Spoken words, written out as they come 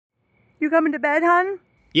You coming to bed, hon?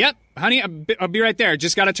 Yep, honey, I'll be right there.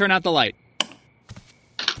 Just gotta turn out the light.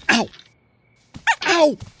 Ow!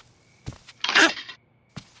 Ow! Ow!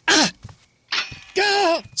 Ah!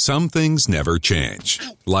 Ah! Some things never change.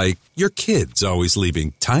 Like your kids always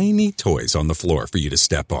leaving tiny toys on the floor for you to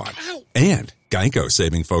step on. And Geico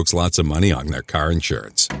saving folks lots of money on their car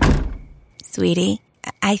insurance. Sweetie,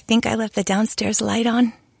 I think I left the downstairs light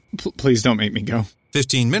on. Please don't make me go.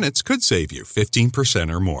 15 minutes could save you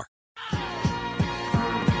 15% or more.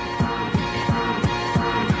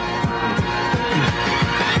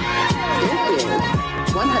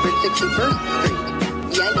 161st Street,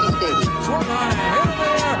 Yankee Stadium. Swung on a hit in the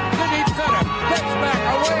air to deep center. Gets back,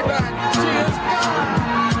 away back. She is gone.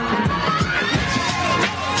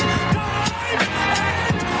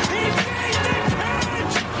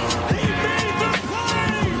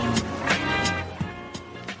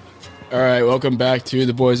 All right, welcome back to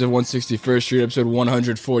the Boys of 161st Street, episode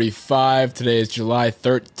 145. Today is July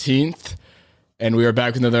 13th, and we are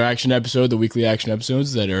back with another action episode, the weekly action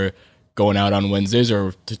episodes that are going out on Wednesdays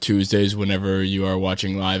or to Tuesdays whenever you are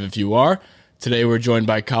watching live, if you are. Today we're joined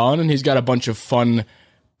by Colin, and he's got a bunch of fun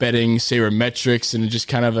betting Sabermetrics and just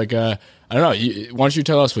kind of like a, I don't know, why don't you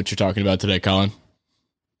tell us what you're talking about today, Colin?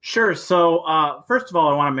 Sure. So, first of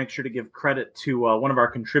all, I want to make sure to give credit to one of our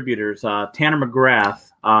contributors, Tanner McGrath.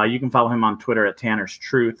 You can follow him on Twitter at Tanner's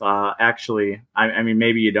Truth. Actually, I mean,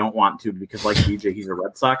 maybe you don't want to because, like DJ, he's a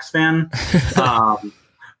Red Sox fan.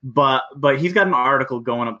 But he's got an article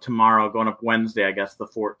going up Wednesday, I guess, the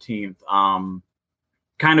 14th.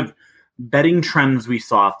 Kind of betting trends we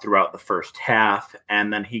saw throughout the first half,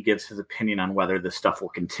 and then he gives his opinion on whether this stuff will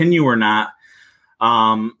continue or not.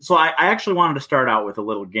 So I actually wanted to start out with a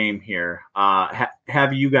little game here.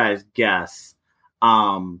 Have you guys guess.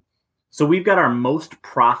 So we've got our most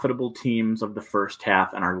profitable teams of the first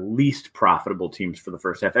half and our least profitable teams for the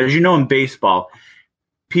first half. As you know, in baseball,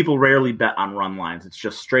 people rarely bet on run lines. It's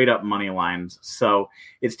just straight up money lines. So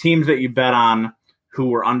it's teams that you bet on who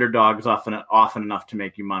were underdogs often enough to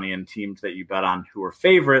make you money, and teams that you bet on who were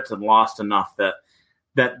favorites and lost enough that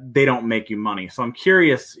they don't make you money. So I'm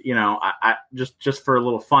curious, I just for a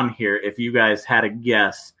little fun here, if you guys had a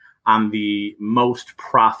guess on the most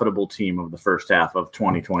profitable team of the first half of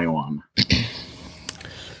 2021. You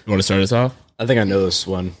want to start us off? I think I know this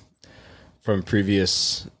one from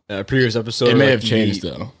previous episode. It may have changed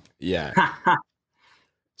though. Yeah.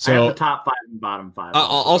 So I have the top five and bottom five.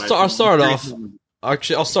 I'll start off.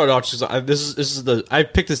 Actually, I'll start off just I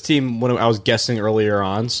picked this team when I was guessing earlier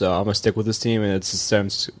on, so I'm gonna stick with this team, and it's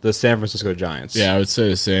the San Francisco Giants. Yeah, I would say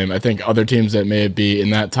the same. I think other teams that may be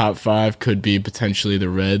in that top five could be potentially the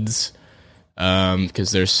Reds,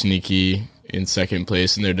 because they're sneaky in second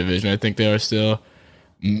place in their division. I think they are still.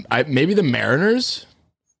 Maybe the Mariners.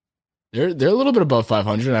 They're a little bit above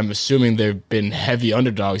 500. I'm assuming they've been heavy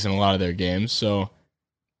underdogs in a lot of their games, so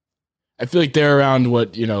I feel like they're around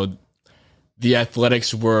what the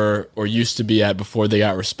Athletics were or used to be at before they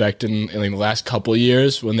got respect in like the last couple of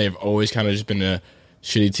years, when they've always kind of just been a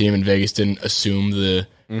shitty team and Vegas didn't assume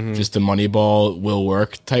just the money ball will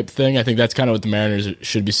work type thing. I think that's kind of what the Mariners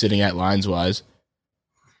should be sitting at lines wise.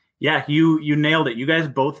 Yeah, you nailed it. You guys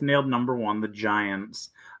both nailed number one, the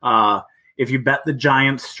Giants. If you bet the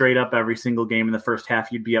Giants straight up every single game in the first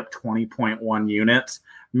half, you'd be up 20.1 units.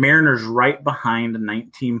 Mariners right behind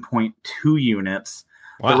 19.2 units.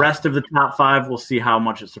 Wow. The rest of the top five, we'll see how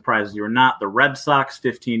much it surprises you or not. The Red Sox,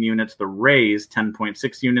 15 units. The Rays,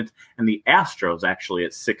 10.6 units. And the Astros, actually,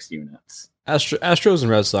 at 6 units. Astros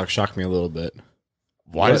and Red Sox shock me a little bit.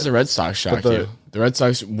 Why does the Red Sox shock you? The Red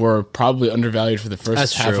Sox were probably undervalued for the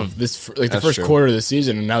first half of this, the first quarter of the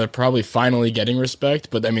season, and now they're probably finally getting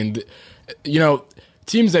respect. But, I mean,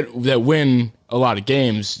 teams that win a lot of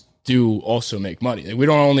games do also make money. Like, we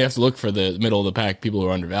don't only have to look for the middle of the pack people who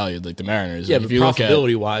are undervalued, like the Mariners. Yeah, like, but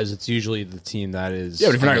profitability-wise, it's usually the team that is... Yeah,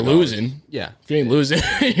 but if you're not losing... Yeah. If you ain't losing,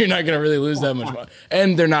 you're not going to really lose that much money.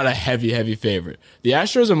 And they're not a heavy, heavy favorite. The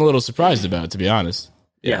Astros I'm a little surprised about, to be honest.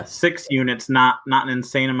 Yeah, 6 units, not an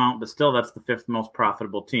insane amount, but still that's the fifth most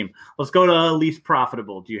profitable team. Let's go to least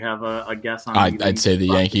profitable. Do you have a guess on I'd say the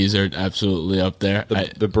Yankees are absolutely up there.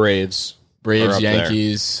 The Braves.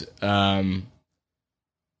 Yankees.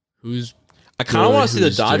 I kind of want to see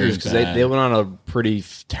the Dodgers because they went on a pretty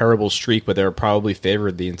terrible streak, but they were probably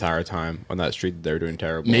favored the entire time on that streak. They were doing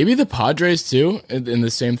terrible. Maybe the Padres too, in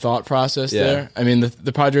the same thought process there. I mean,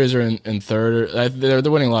 the Padres are in third. They're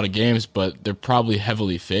winning a lot of games, but they're probably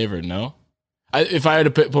heavily favored. No, if I had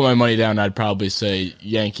to put my money down, I'd probably say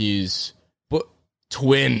Yankees. But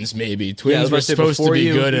Twins, maybe Twins were supposed to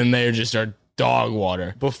be good, and they just are dog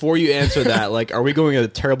water. Before you answer that, like, are we going a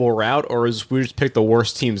terrible route, or is we just pick the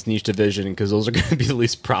worst teams in each division because those are going to be the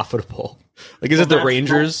least profitable? Like, is it the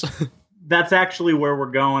Rangers? That's actually where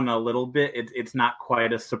we're going a little bit. It's not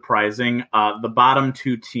quite as surprising. The bottom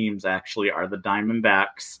two teams actually are the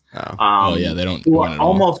Diamondbacks. They don't win at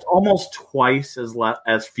almost twice as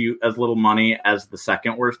little money as the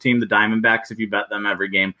second worst team, the Diamondbacks. If you bet them every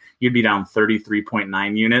game, you'd be down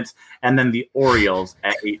 33.9 units, and then the Orioles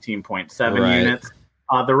at 18.7 units.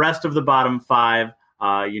 The rest of the bottom five,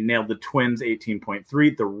 you nailed the Twins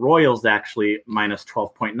 18.3, the Royals actually minus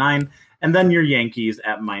 12.9. And then your Yankees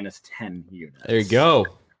at minus 10 units. There you go.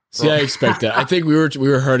 See, I expect that. I think we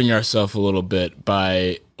were hurting ourselves a little bit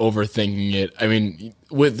by overthinking it. I mean,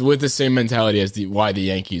 with the same mentality as why the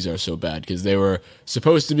Yankees are so bad, because they were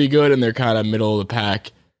supposed to be good and they're kind of middle of the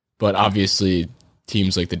pack, but obviously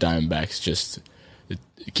teams like the Diamondbacks just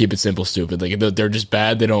keep it simple, stupid. Like they're just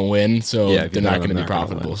bad. They don't win, so they're not going to be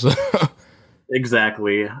profitable. So.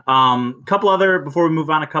 Exactly. Before we move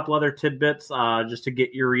on, a couple other tidbits just to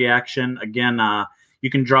get your reaction. Again, you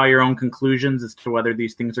can draw your own conclusions as to whether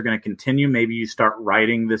these things are going to continue. Maybe you start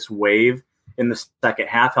riding this wave in the second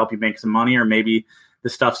half, help you make some money, or maybe the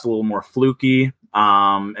stuff's a little more fluky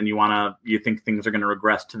and you think things are going to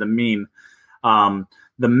regress to the mean. The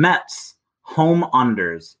Mets home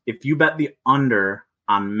unders. If you bet the under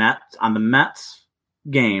on the Mets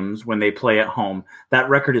games when they play at home, that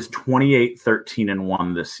record is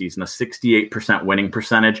 28-13-1 this season, a 68% winning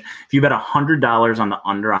percentage. If you bet $100 on the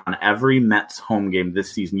under on every Mets home game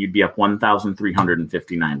this season, you'd be up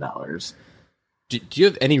 $1,359. Do you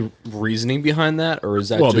have any reasoning behind that, or is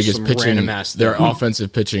that just because some pitching, random ass their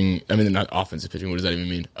offensive pitching? I mean, they're not offensive pitching. What does that even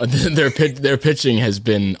mean? Their pitching has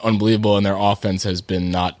been unbelievable, and their offense has been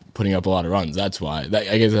not putting up a lot of runs. That's why.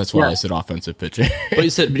 I guess that's why I said offensive pitching. But you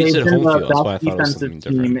said home field. That's why I thought it was something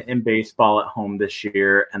different. Team in baseball at home this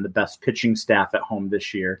year, and the best pitching staff at home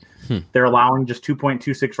this year. They're allowing just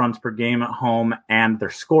 2.26 runs per game at home, and they're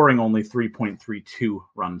scoring only 3.32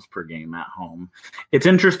 runs per game at home. It's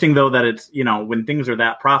interesting, though, that it's, when things are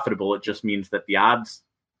that profitable, it just means that the odds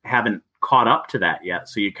haven't caught up to that yet.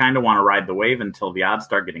 So you kind of want to ride the wave until the odds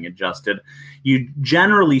start getting adjusted. You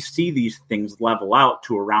generally see these things level out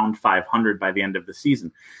to around 500 by the end of the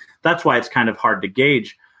season. That's why it's kind of hard to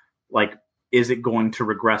gauge, like, is it going to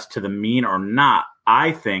regress to the mean or not?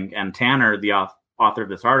 I think, and Tanner, the author of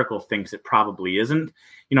this article, thinks it probably isn't.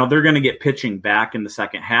 They're going to get pitching back in the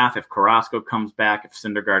second half. If Carrasco comes back, if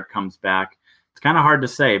Syndergaard comes back, it's kind of hard to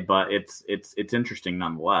say, but it's interesting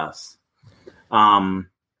nonetheless.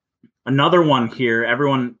 Another one here,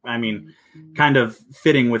 kind of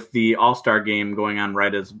fitting with the All-Star game going on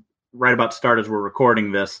right about start as we're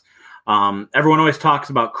recording this. Everyone always talks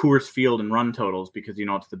about Coors Field and run totals because,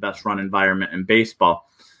 it's the best run environment in baseball.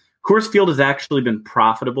 Coors Field has actually been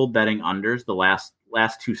profitable betting unders the last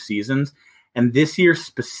two seasons. And this year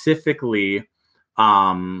specifically,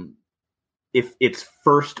 if it's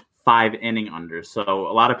first 5 inning unders. So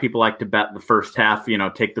a lot of people like to bet the first half,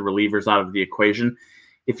 take the relievers out of the equation.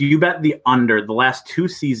 If you bet the under, the last 2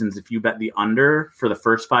 seasons, if you bet the under for the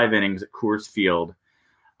first 5 innings at Coors Field,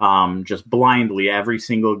 just blindly every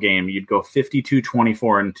single game, you'd go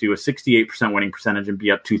 52-24 into a 68% winning percentage and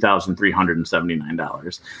be up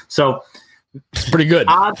 $2,379. So it's pretty good.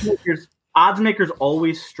 Odds makers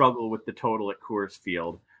always struggle with the total at Coors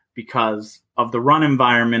Field because of the run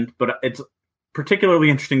environment, but it's particularly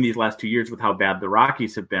interesting these last 2 years with how bad the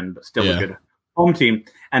Rockies have been, but still a good home team.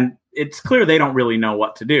 And it's clear they don't really know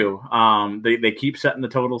what to do. They keep setting the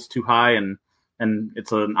totals too high, and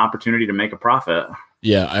it's an opportunity to make a profit.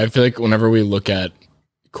 Yeah, I feel like whenever we look at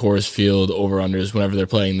Coors Field over-unders, whenever they're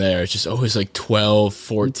playing there, it's just always like 12,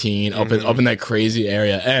 14, up in that crazy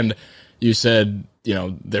area. And you said,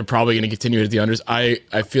 they're probably going to continue at the unders. I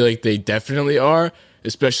feel like they definitely are,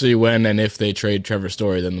 especially when and if they trade Trevor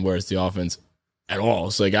Story, then where's the offense at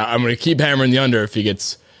all? So like I'm going to keep hammering the under if he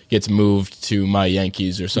gets moved to my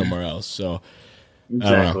Yankees or somewhere else. So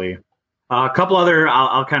exactly. A couple other,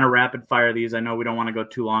 I'll kind of rapid fire these. I know we don't want to go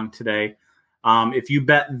too long today. If you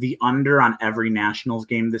bet the under on every Nationals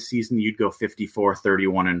game this season, you'd go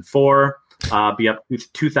 54-31-4, be up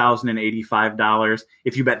 $2,085.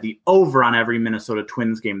 If you bet the over on every Minnesota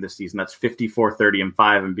Twins game this season, that's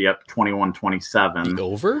 54-30-5 and be up 21-27. The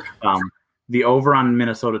over? The over on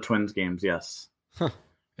Minnesota Twins games, yes. Huh.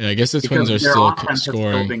 Yeah, I guess the Twins are still scoring. Has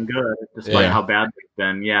still been good, despite how bad they've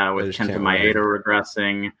been. Yeah, with Kenta Maeda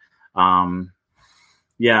regressing. And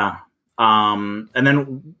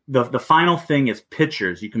then the final thing is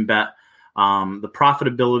pitchers. You can bet The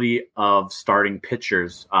profitability of starting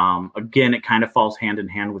pitchers, again, it kind of falls hand in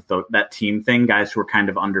hand with that team thing, guys who are kind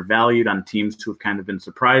of undervalued on teams who have kind of been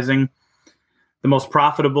surprising. The most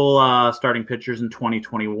profitable starting pitchers in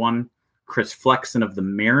 2021, Chris Flexen of the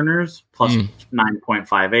Mariners, plus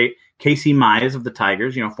 9.58. Casey Mize of the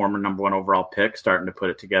Tigers, former number 1 overall pick, starting to put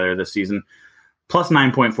it together this season, plus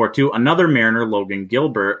 9.42. Another Mariner, Logan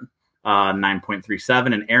Gilbert,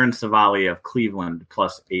 9.37, and Aaron Savali of Cleveland,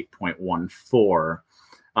 plus 8.14.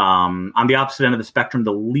 On the opposite end of the spectrum,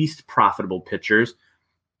 the least profitable pitchers,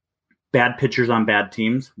 bad pitchers on bad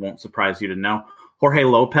teams, won't surprise you to know. Jorge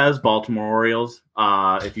Lopez, Baltimore Orioles.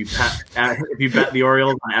 If you bet the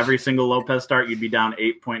Orioles on every single Lopez start, you'd be down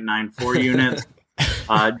 8.94 units.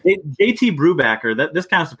 JT Brubaker, this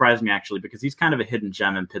kind of surprised me actually, because he's kind of a hidden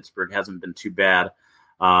gem in Pittsburgh. Hasn't been too bad.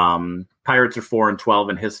 Pirates are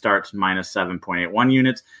 4-12 in his starts, minus 7.81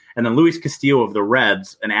 units. And then Luis Castillo of the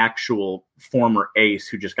Reds, an actual former ace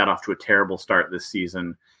who just got off to a terrible start this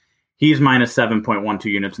season, he's minus 7.12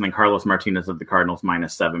 units. And then Carlos Martinez of the Cardinals,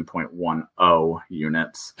 minus 7.10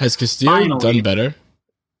 units. Has Castillo done better?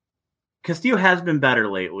 Castillo has been better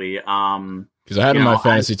lately. Because I had him on my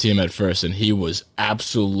fantasy team at first, and he was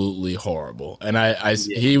absolutely horrible. And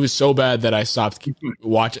he was so bad that I stopped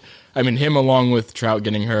watching. I mean, him along with Trout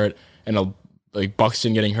getting hurt and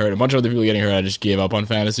Buxton getting hurt, a bunch of other people getting hurt, I just gave up on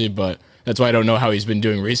fantasy. But that's why I don't know how he's been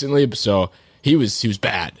doing recently. So he was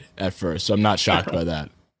bad at first. So I'm not shocked by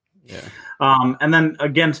that. Yeah. And then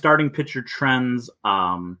again, starting pitcher trends.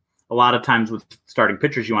 A lot of times with starting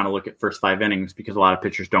pitchers, you want to look at first 5 innings because a lot of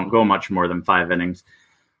pitchers don't go much more than 5 innings.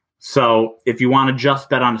 So if you want to just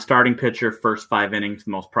bet on a starting pitcher, first 5 innings,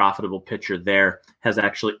 the most profitable pitcher there has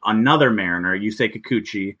actually another Mariner, Yusei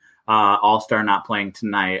Kikuchi, all-star, not playing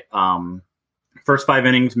tonight. First 5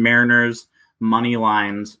 innings, Mariners, money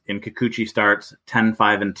lines in Kikuchi starts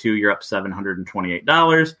 10-5-2. You're up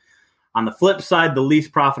 $728. On the flip side, the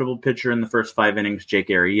least profitable pitcher in the first 5 innings, Jake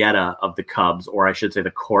Arrieta of the Cubs, or I should say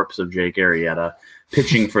the corpse of Jake Arrieta,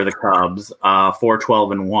 pitching for the Cubs,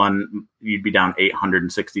 4-12-1. You'd be down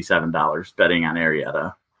 $867 betting on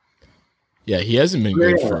Arrieta. Yeah, he hasn't been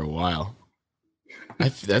good for a while.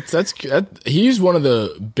 He's one of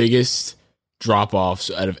the biggest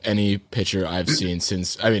drop-offs out of any pitcher I've seen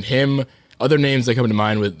since. I mean, him. Other names that come to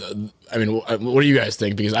mind with, what do you guys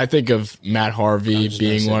think? Because I think of Matt Harvey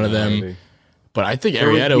being one of them, but I think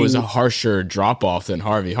Arrieta was a harsher drop-off than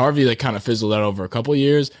Harvey. Harvey kind of fizzled out over a couple of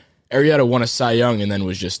years. Arrieta won a Cy Young and then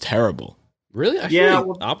was just terrible. Really? I feel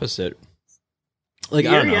like opposite. Like,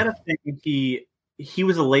 I don't know. He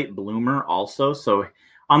was a late bloomer also, so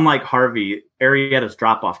unlike Harvey, Arrieta's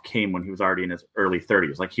drop-off came when he was already in his early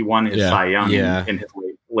 30s. Like, he won his Cy Young in his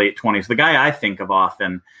late 20s. The guy I think of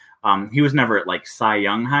often... he was never at Cy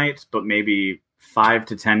Young heights, but maybe 5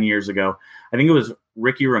 to 10 years ago, I think it was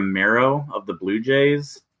Ricky Romero of the Blue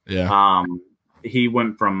Jays. Yeah. He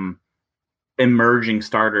went from emerging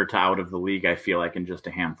starter to out of the league, I feel like, in just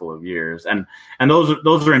a handful of years. And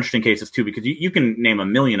those are interesting cases too, because you can name a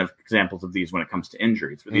million of examples of these when it comes to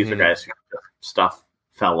injuries, but these are guys who stuff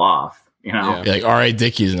fell off. Yeah, like R.A.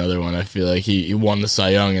 Dickey's another one. I feel like he won the Cy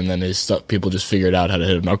Young, and then his stuff, people just figured out how to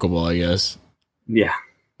hit a knuckleball, I guess. Yeah.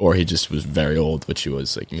 Or he just was very old, which he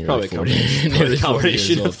was nearly probably 40. Nearly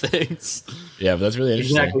combination of things. Yeah, but that's really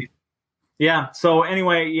interesting. Exactly. Yeah. So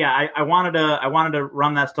anyway, I wanted to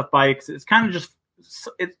run that stuff by, because it's kind of just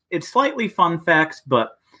it's slightly fun facts,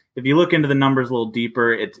 but if you look into the numbers a little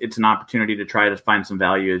deeper, it's an opportunity to try to find some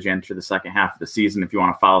value as you enter the second half of the season. If you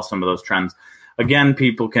want to follow some of those trends, again,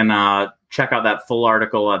 people can check out that full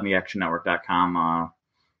article on theactionnetwork.com.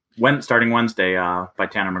 Starting Wednesday by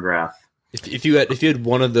Tanner McGrath. If you had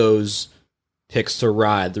one of those picks to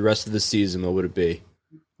ride the rest of the season, what would it be?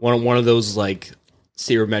 One of those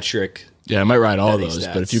Sabermetric. Yeah, I might ride all those.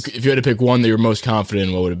 Stats. But if you had to pick one that you're most confident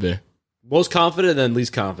in, what would it be? Most confident and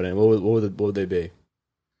least confident. What would they be?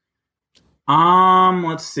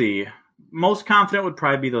 Let's see. Most confident would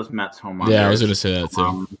probably be those Mets home runs. Yeah, I was going to say that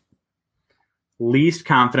too. Least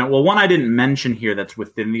confident. Well, one I didn't mention here that's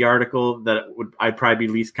within the article that I'd probably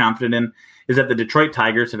be least confident in is that the Detroit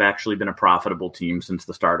Tigers have actually been a profitable team since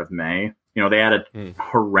the start of May. They had a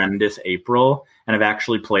horrendous April and have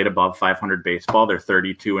actually played above 500 baseball. They're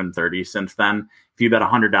 32-30 since then. If you bet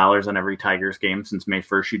 $100 on every Tigers game since May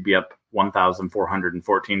 1st, you'd be up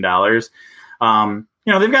 $1,414.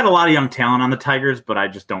 They've got a lot of young talent on the Tigers, but I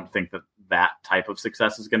just don't think that type of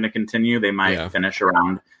success is going to continue. They might finish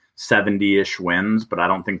around 70-ish wins, but I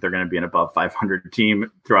don't think they're going to be an above 500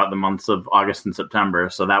 team throughout the months of August and September.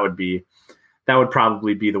 So that would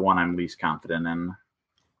probably be the one I'm least confident in.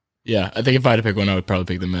 Yeah, I think if I had to pick one, I would probably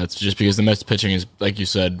pick the Mets, just because the Mets pitching is, like you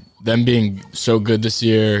said, them being so good this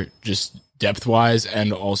year, just depth-wise,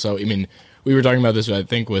 and also, I mean, we were talking about this, I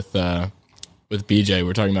think, with BJ. We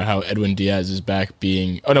were talking about how Edwin Diaz is back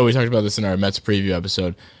being... Oh, no, we talked about this in our Mets preview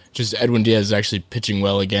episode. Just Edwin Diaz is actually pitching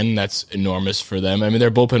well again. That's enormous for them. I mean,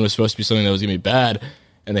 their bullpen was supposed to be something that was going to be bad,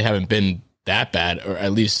 and they haven't been that bad, or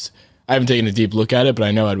at least... I haven't taken a deep look at it, but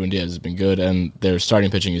I know Edwin Diaz has been good, and their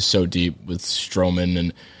starting pitching is so deep with Stroman,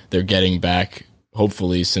 and they're getting back,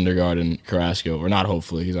 hopefully, Syndergaard and Carrasco, or not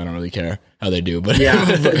hopefully, because I don't really care how they do. But yeah,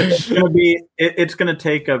 it's going to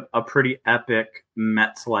take a pretty epic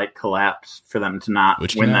Mets-like collapse for them to not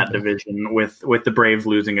win that division with the Braves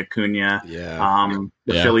losing Acuna, the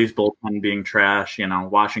Phillies bullpen being trash,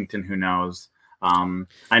 Washington, who knows.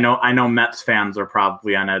 I know Mets fans are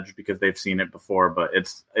probably on edge because they've seen it before, but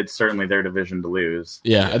it's certainly their division to lose.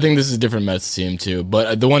 Yeah, I think this is a different Mets team too.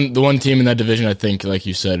 But the one team in that division, I think, like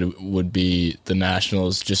you said, would be the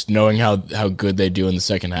Nationals. Just knowing how good they do in the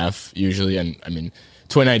second half usually, and I mean,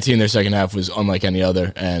 2019 their second half was unlike any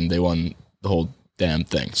other, and they won the whole damn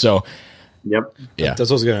thing. So, yep, yeah, that's what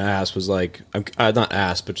I was gonna ask. Was like, I'm not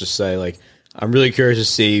ask, but just say like, I'm really curious to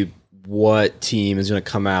see what team is gonna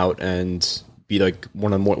come out and be like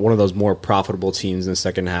one of those more profitable teams in the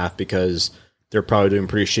second half, because they're probably doing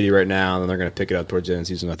pretty shitty right now, and then they're going to pick it up towards the end of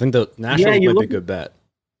the season. I think the Nationals might be a good bet.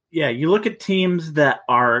 Yeah, you look at teams that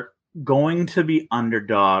are going to be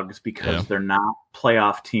underdogs because they're not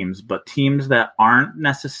playoff teams, but teams that aren't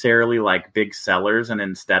necessarily like big sellers and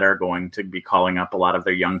instead are going to be calling up a lot of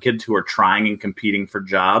their young kids who are trying and competing for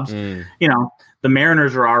jobs. The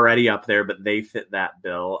Mariners are already up there, but they fit that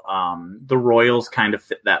bill. The Royals kind of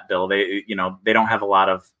fit that bill. They don't have a lot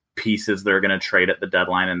of pieces they're going to trade at the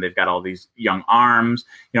deadline, and they've got all these young arms.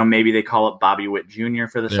 Maybe they call up Bobby Witt Jr.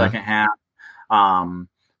 for the second half.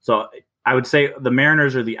 So I would say the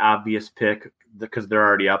Mariners are the obvious pick because they're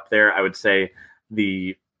already up there. I would say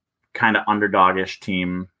the kind of underdog-ish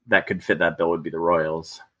team that could fit that bill would be the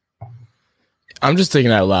Royals. I'm just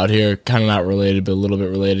thinking out loud here, kind of not related, but a little bit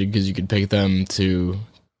related, because you could pick them to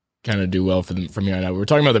kind of do well for them from here on out. We're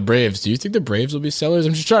talking about the Braves. Do you think the Braves will be sellers?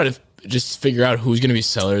 I'm just trying to figure out who's going to be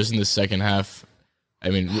sellers in the second half. I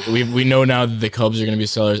mean, we know now that the Cubs are going to be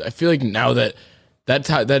sellers. I feel like now that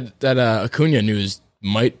Acuna news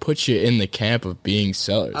might put you in the camp of being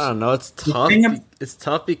sellers. I don't know. It's tough. It's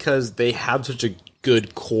tough because they have such a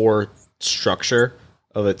good core structure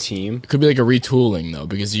of a team. It could be like a retooling though,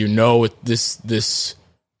 because this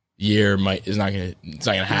year it's not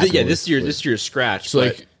gonna happen. Yeah, this year's scratch. So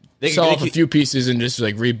like they sell off a few pieces and just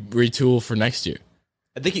like retool for next year.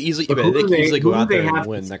 I think it easily go out there and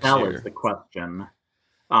win next year. Is the question.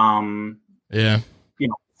 Yeah.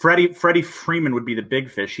 Freddie Freeman would be the big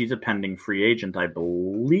fish. He's a pending free agent, I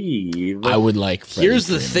believe. I would like Freddie Here's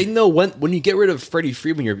the Freeman. thing, though. When you get rid of Freddie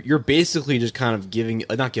Freeman, you're basically just kind of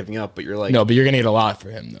not giving up, but you're like... No, but you're going to get a lot for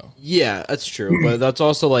him, though. Yeah, that's true. But that's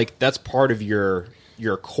also, like, that's part of your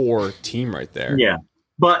core team right there. Yeah.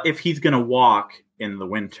 But if he's going to walk in the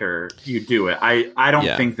winter, you do it. I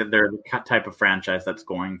don't think that they're the type of franchise that's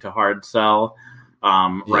going to hard sell.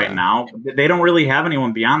 Right now, they don't really have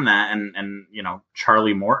anyone beyond that, and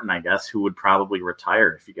Charlie Morton, I guess, who would probably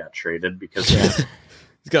retire if he got traded because he's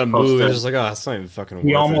got to move. It's just like, it's not even fucking worth it.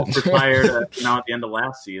 He almost retired at the end of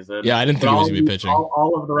last season. Yeah, I didn't think he was going to be pitching.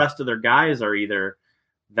 All of the rest of their guys are either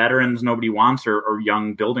veterans nobody wants or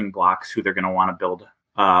young building blocks who they're going to want to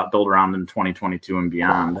build around in 2022 and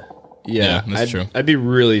beyond. Yeah, that's true. I'd be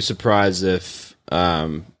really surprised if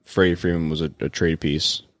Freddie Freeman was a trade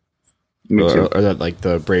piece. Or that like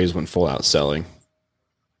the Braves went full out selling.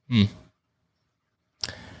 I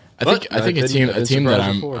think a team that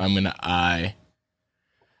I'm gonna eye.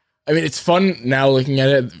 I mean, it's fun now looking at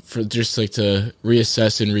it for just like to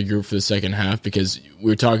reassess and regroup for the second half, because we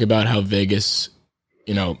were talking about how Vegas,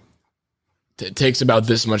 it takes about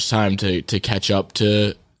this much time to catch up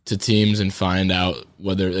to teams and find out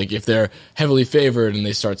whether, like, if they're heavily favored and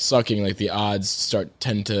they start sucking, like the odds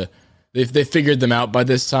they figured them out by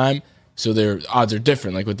this time. So their odds are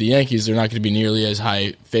different. Like with the Yankees, they're not going to be nearly as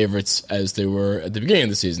high favorites as they were at the beginning of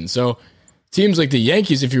the season. So teams like the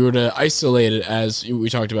Yankees, if you were to isolate it as we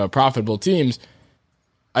talked about profitable teams,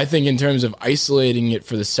 I think in terms of isolating it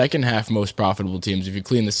for the second half most profitable teams, if you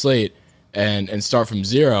clean the slate and start from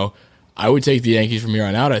zero, I would take the Yankees from here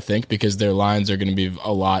on out, I think, because their lines are going to be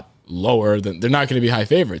a lot lower. They're not going to be high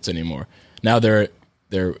favorites anymore. Now they're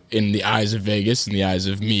in the eyes of Vegas, in the eyes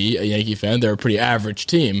of me, a Yankee fan, they're a pretty average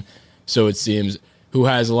team. So it seems, who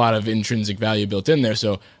has a lot of intrinsic value built in there.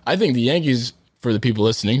 So I think the Yankees, for the people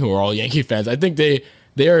listening who are all Yankee fans, I think they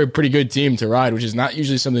they are a pretty good team to ride, which is not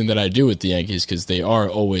usually something that I do with the Yankees because they are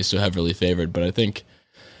always so heavily favored. But I think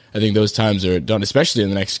those times are done, especially in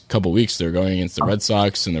the next couple weeks. They're going against the Red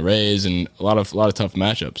Sox and the Rays and a lot of tough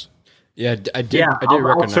matchups. Yeah, I did. Yeah, I did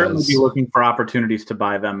I'll certainly recognize. be looking for opportunities to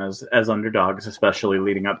buy them as underdogs, especially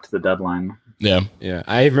leading up to the deadline. Yeah.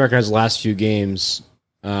 I even recognize the last few games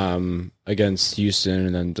against Houston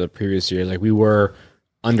and then the previous year. Like we were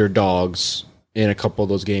underdogs in a couple of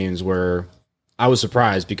those games where I was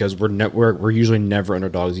surprised because we're usually never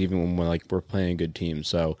underdogs even when we're playing a good team.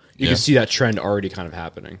 So you can see that trend already kind of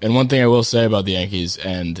happening. And one thing I will say about the Yankees,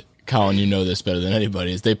 and Colin, you know this better than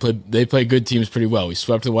anybody, is they play good teams pretty well. We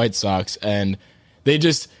swept the White Sox, and they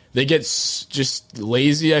get just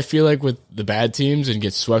lazy, I feel like, with the bad teams and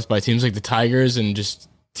get swept by teams like the Tigers and just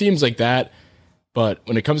teams like that. But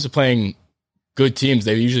when it comes to playing good teams,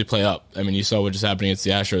 they usually play up. I mean, you saw what just happened against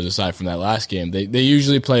the Astros aside from that last game. They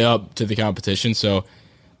usually play up to the competition, so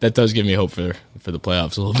that does give me hope for the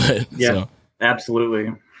playoffs a little bit. Yeah, So.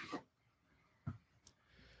 absolutely.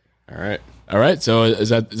 All right. So is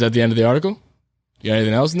that the end of the article? You got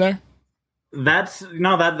anything else in there? That's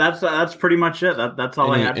pretty much it. That's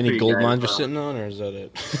all I had. Any for you gold guys. mines you're sitting on, or is that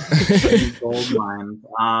it? Any gold mines.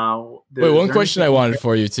 Wait, one question I wanted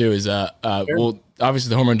for you too is well, obviously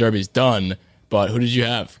the home run derby is done, but who did you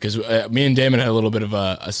have? Because me and Damon had a little bit of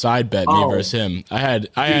a side bet, me versus him. I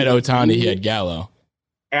had Ohtani, he had Gallo.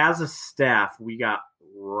 As a staff, we got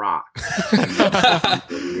rocked.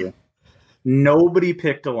 Nobody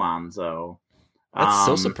picked Alonso. That's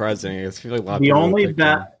so surprising. I feel like a lot of the people only picked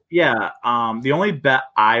bet. him. Yeah, the only bet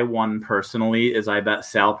I won personally is I bet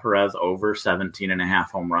Sal Perez over 17.5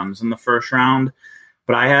 home runs in the first round.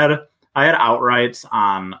 But I had outrights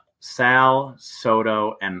on Sal,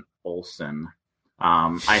 Soto, and Olsen.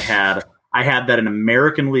 I had that an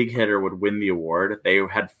American League hitter would win the award. They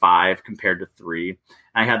had 5 compared to 3.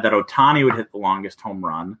 I had that Ohtani would hit the longest home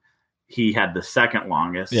run. He had the second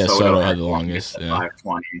longest. Yeah, Soto had the longest. At Yeah.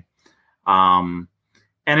 520.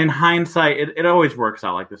 And in hindsight, it always works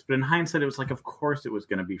out like this. But in hindsight, it was like, of course, it was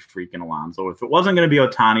going to be freaking Alonso. If it wasn't going to be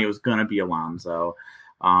Ohtani, it was going to be Alonso.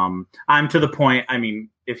 I'm to the point. I mean,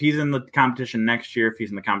 if he's in the competition next year, if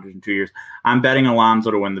he's in the competition 2 years, I'm betting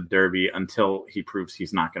Alonso to win the Derby until he proves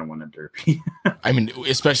he's not going to win a Derby. I mean,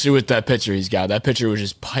 especially with that pitcher he's got. That pitcher was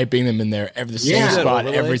just piping them in there the same spot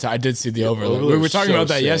every time. I did see the overload. We were talking about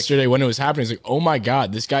that yesterday when it was happening. It's like, oh my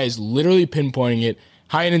God, this guy is literally pinpointing it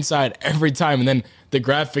high and inside every time. And then the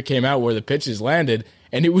graphic came out where the pitches landed,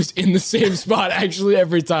 and it was in the same spot actually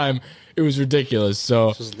every time. It was ridiculous.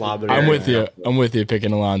 So I'm with you. I'm with you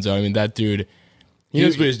picking Alonso. I mean, that dude, he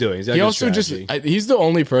knows what he's doing. He also he's the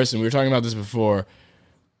only person, we were talking about this before,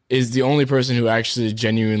 is the only person who actually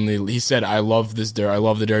genuinely, he said, I love this I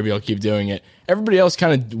love the Derby, I'll keep doing it. Everybody else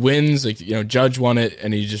kind of wins. Like, Judge won it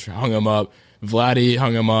and he just hung him up. Vladdy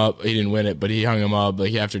hung him up. He didn't win it, but he hung him up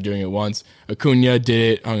like after doing it once. Acuna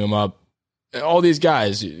did it, hung him up. All these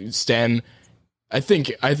guys, Stan, I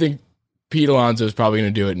think Pete Alonso is probably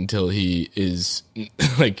going to do it until he is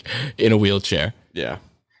like in a wheelchair. Yeah.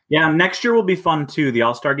 Yeah, next year will be fun too. The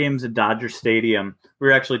All-Star Games at Dodger Stadium. We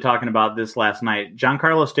were actually talking about this last night.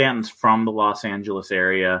 Giancarlo Stanton's from the Los Angeles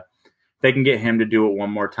area. They can get him to do it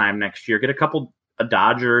one more time next year. Get a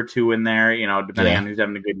Dodger or two in there, depending on who's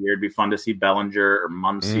having a good year. It'd be fun to see Bellinger or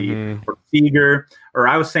Muncy or Seager. Or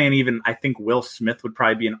I was saying I think Will Smith would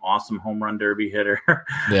probably be an awesome home run derby hitter.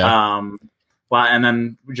 Yeah. Well, and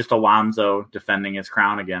then just Alonso defending his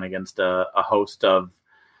crown again against a host of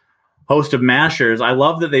mashers. I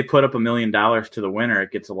love that they put up $1 million to the winner.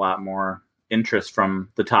 It gets a lot more interest from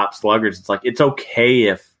the top sluggers. It's like, it's okay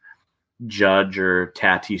if Judge or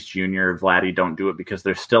Tatis Jr. or Vladdy don't do it because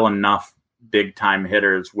there's still enough big time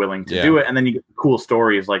hitters willing to do it. And then you get cool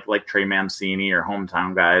stories like Trey Mancini or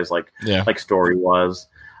hometown guys like Story was.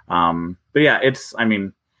 But yeah, it's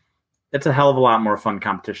a hell of a lot more fun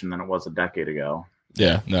competition than it was a decade ago.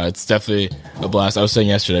 Yeah, no, it's definitely a blast. I was saying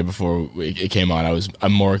yesterday before it came on,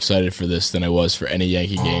 I'm more excited for this than I was for any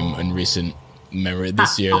Yankee game in recent memory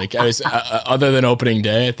this year. Like I was, other than opening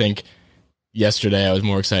day, I think yesterday I was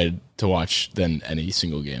more excited to watch than any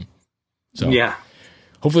single game. So yeah,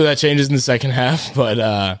 hopefully that changes in the second half. But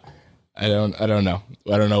I don't know.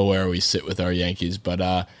 I don't know where we sit with our Yankees. But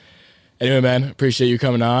anyway, man, appreciate you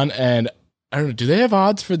coming on. And I don't know, do they have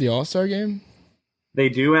odds for the All-Star game? They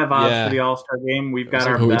do have odds for the All-Star game. We've got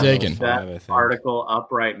our best bet article up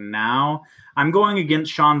right now. I'm going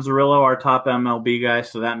against Sean Zerillo, our top MLB guy,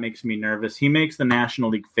 so that makes me nervous. He makes the National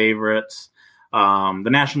League favorites. The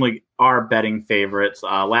National League are betting favorites.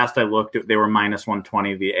 Last I looked, they were minus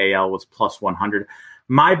 120. The AL was plus 100.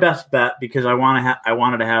 My best bet, because I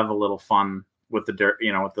wanted to have a little fun with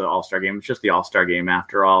the All-Star game. It's just the All-Star game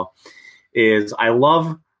after all. Is I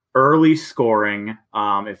love early scoring.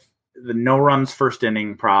 If the no runs first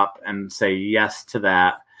inning prop, and say yes to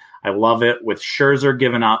that. I love it with Scherzer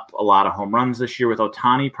giving up a lot of home runs this year, with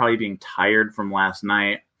Ohtani probably being tired from last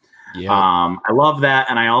night. Yeah. I love that.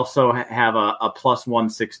 And I also have a plus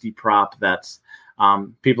 160 prop that's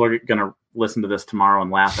people are going to listen to this tomorrow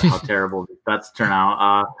and laugh at how terrible these bets turn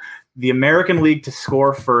out. The American League to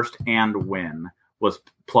score first and win was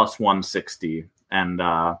plus 160. And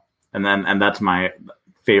that's my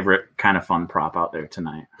favorite kind of fun prop out there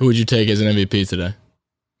tonight. Who would you take as an MVP today?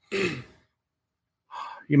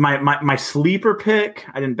 My sleeper pick,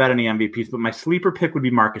 I didn't bet any MVPs, but my sleeper pick would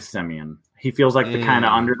be Marcus Semien. He feels like the kind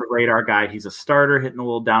of under the radar guy. He's a starter, hitting a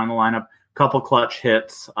little down in the lineup, couple clutch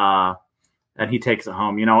hits, and he takes it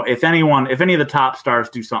home. If any of the top stars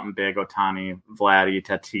do something big, Ohtani, Vladdy,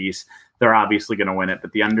 Tatis, they're obviously going to win it.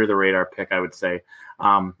 But the under the radar pick, I would say.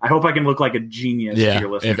 I hope I can look like a genius. Yeah, to your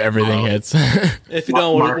listeners if everything hits. If you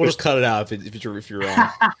don't, we'll just cut it out if you're wrong.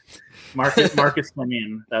 Marcus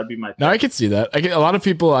Semien, that would be my pick. No, I could see that. A lot of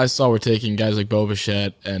people I saw were taking guys like Bo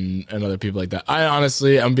Bichette and other people like that. I'm going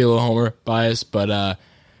to be a little homer biased, but I'm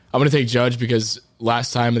going to take Judge because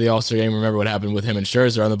last time in the All-Star game, remember what happened with him and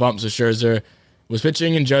Scherzer on the bump. So Scherzer was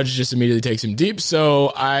pitching and Judge just immediately takes him deep. So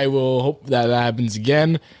I will hope that happens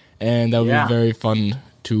again, and that would be very fun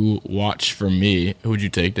to watch for me. Who would you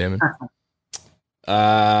take, Damon?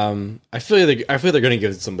 I feel like they're going to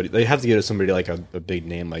give it to somebody. They have to give it to somebody like a big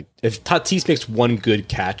name. Like if Tatis makes one good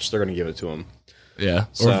catch, they're going to give it to him. Yeah,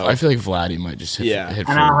 so, or I feel like Vladdy might just hit. And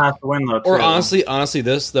I'll have to win though. Too. Or honestly,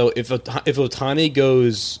 this though, if Ohtani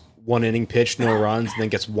goes one inning pitch, no runs, and then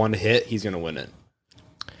gets one hit, he's going to win it.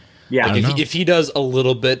 Yeah, like if he does a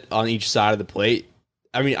little bit on each side of the plate,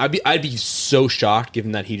 I mean, I'd be so shocked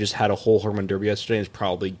given that he just had a whole home run derby yesterday and is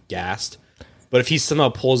probably gassed. But if he somehow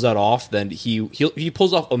pulls that off, then he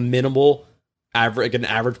pulls off a minimal average, like an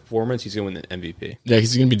average performance, he's going to win the MVP. Yeah,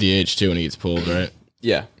 because he's going to be DH too when he gets pulled, right?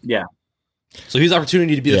 Yeah. Yeah. So he's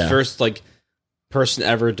opportunity to be the first person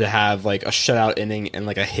ever to have like a shutout inning and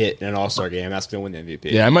like a hit in an All-Star game. That's going to win the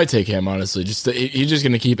MVP. Yeah, I might take him honestly. He's just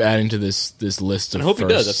going to keep adding to this list of I hope he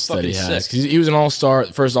does. firsts That's that he fucking has. sick. 'Cause he was an All-Star,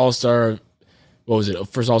 first All-Star. What was it?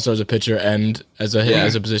 First All-Star as a pitcher and as a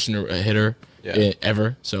as a position a hitter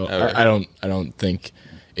ever. So I don't think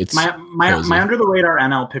it's my under the radar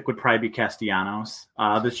NL pick would probably be Castellanos.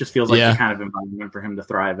 This just feels like the kind of environment for him to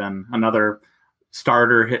thrive in. Another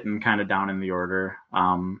starter hitting kind of down in the order.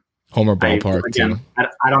 Homer ballpark too.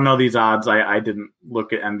 I don't know these odds. I didn't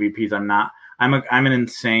look at MVPs. I'm an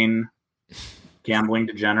insane gambling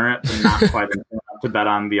degenerate, but not quite enough to bet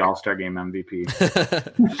on the All-Star game MVP.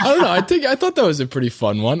 I don't know. I thought that was a pretty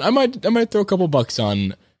fun one. I might throw a couple bucks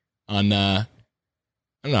on. I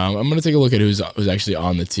don't know. I'm gonna take a look at who's actually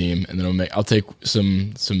on the team, and then I'll take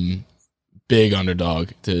some big underdog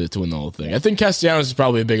to win the whole thing. I think Castellanos is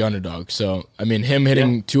probably a big underdog. So I mean, him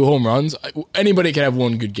hitting 2 home runs, anybody can have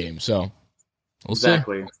one good game. So we'll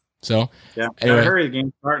exactly. see. So anyway, hurry, the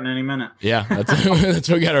game's starting any minute. Yeah, that's what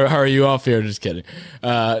we got to hurry you off here. Just kidding.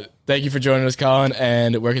 Thank you for joining us, Colin.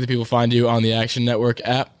 And where can the people find you on the Action Network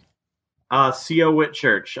app? C.O.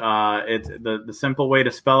 Whitchurch. It's the simple way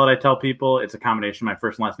to spell it. I tell people it's a combination. My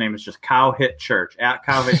first and last name is just Cow Hit Church at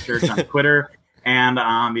Cow Hit Church on Twitter and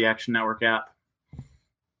on the Action Network app.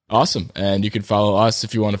 Awesome. And you can follow us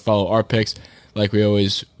if you want to follow our picks. Like we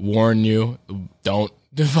always warn you, don't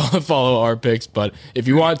follow our picks. But if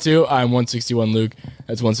you want to, I'm 161 Luke.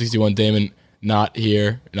 That's 161 Damon. Not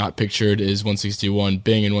here, not pictured, is 161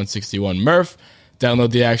 Bing and 161 Murph.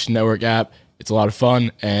 Download the Action Network app. It's a lot of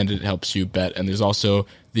fun, and it helps you bet. And there's also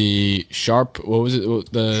the Sharp, what was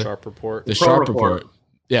it? The Sharp Report. The Sharp Report.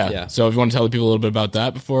 Yeah. So if you want to tell the people a little bit about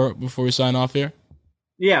that before we sign off here.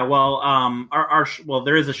 Yeah, well,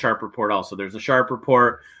 there is a Sharp Report also. There's a Sharp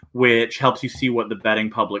Report which helps you see what the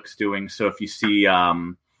betting public's doing. So if you see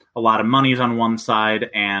a lot of money's on one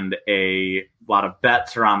side and a lot of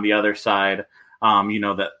bets are on the other side, you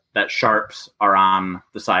know that sharps are on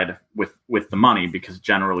the side with the money, because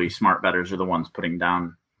generally smart bettors are the ones putting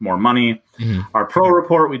down more money. Mm-hmm. Our Pro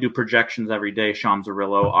Report, we do projections every day. Sean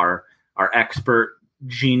Zarillo, our expert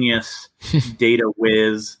genius data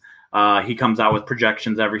whiz, he comes out with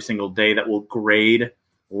projections every single day that will grade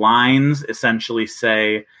lines, essentially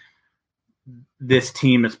say this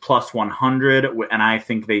team is plus 100 and I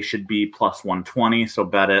think they should be plus 120, so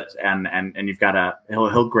bet it. And you've got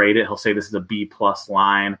he'll grade it. He'll say this is a B plus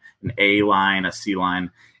line, an A line, a C line,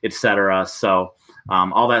 etc. So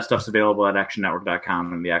all that stuff's available at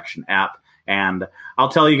actionnetwork.com and the Action app. And I'll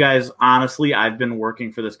tell you guys, honestly, I've been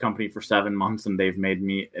working for this company for 7 months, and they've made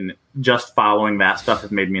me, and just following that stuff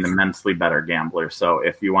has made me an immensely better gambler. So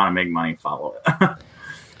if you want to make money, follow it.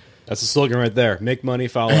 That's the slogan right there. Make money,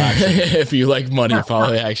 follow action. If you like money,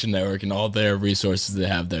 follow Action Network and all their resources they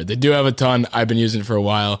have there. They do have a ton. I've been using it for a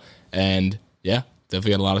while, and yeah,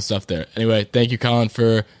 definitely got a lot of stuff there. Anyway, thank you, Colin,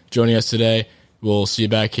 for joining us today. We'll see you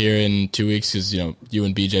back here in 2 weeks because you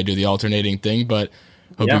and BJ do the alternating thing. But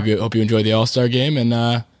hope you enjoy the All-Star game,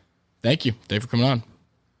 and thank you. Thanks for coming on.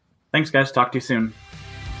 Thanks, guys. Talk to you soon.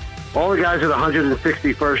 All the guys at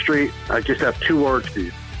 161st Street, I just have 2 words for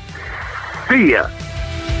you. See ya.